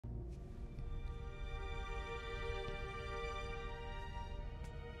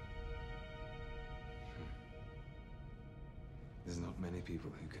There's not many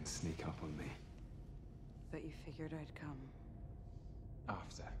people who can sneak up on me. But you figured I'd come.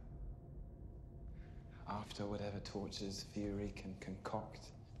 After. After whatever tortures Fury can concoct,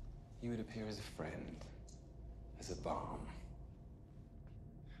 you would appear as a friend, as a balm.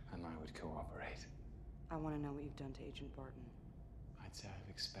 And I would cooperate. I want to know what you've done to Agent Barton. I'd say I've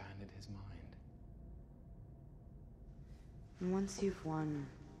expanded his mind. And once you've won,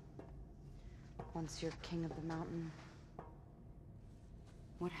 once you're king of the mountain,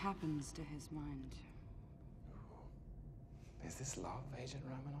 what happens to his mind? Ooh. Is this love, Agent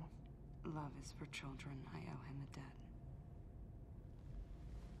Romanoff? Love is for children. I owe him a debt.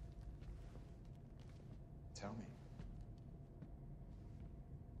 Tell me.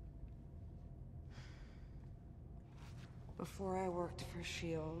 Before I worked for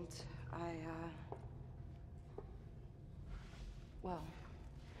S.H.I.E.L.D., well,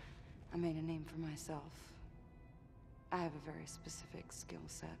 I made a name for myself. I have a very specific skill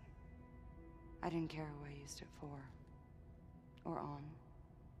set. I didn't care who I used it for. Or on.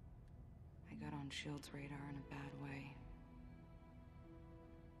 I got on S.H.I.E.L.D.'s radar in a bad way.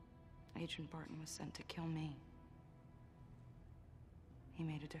 Agent Barton was sent to kill me. He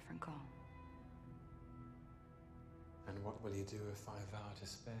made a different call. And what will you do if I vow to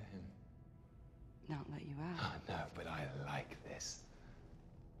spare him? Not let you out. Oh, no, but I like this.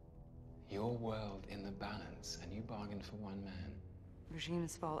 Your world in the balance, and you bargained for one man.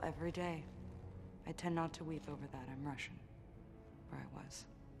 Regimes fall every day. I tend not to weep over that. I'm Russian. Or I was.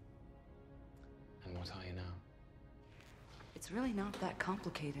 And what are you now? It's really not that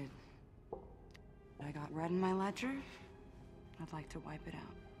complicated. I got red in my ledger. I'd like to wipe it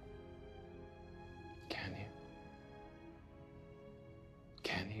out. Can you?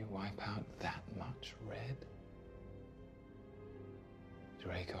 Can you wipe out that much red?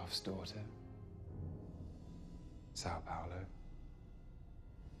 Dreykov's daughter? Sao Paulo?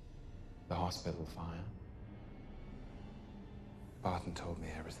 The hospital fire? Barton told me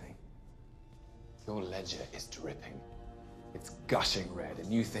everything. Your ledger is dripping. It's gushing red,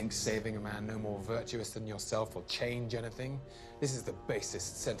 and you think saving a man no more virtuous than yourself will change anything? This is the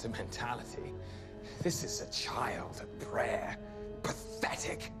basest sentimentality. This is a child at prayer.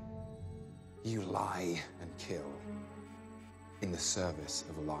 Pathetic! You lie and kill in the service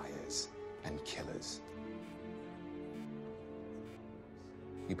of liars and killers.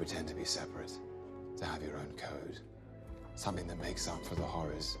 You pretend to be separate, to have your own code, something that makes up for the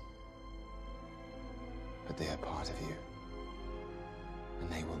horrors. But they are part of you, and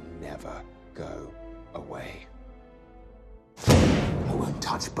they will never go away. I won't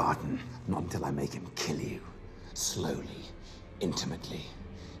touch Barton, not until I make him kill you. Slowly, intimately,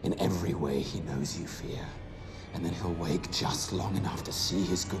 in every way he knows you fear. And then he'll wake just long enough to see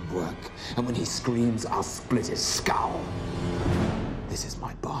his good work. And when he screams, I'll split his skull. This is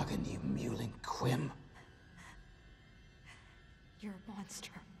my bargain, you mewling quim. You're a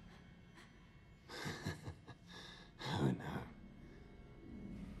monster. Oh no.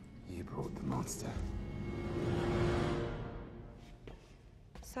 You brought the monster.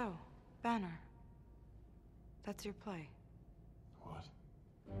 So, Banner. That's your play. What?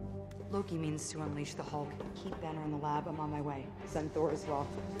 Loki means to unleash the Hulk. Keep Banner in the lab. I'm on my way. Send Thor as well.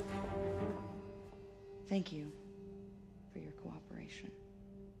 Thank you for your cooperation.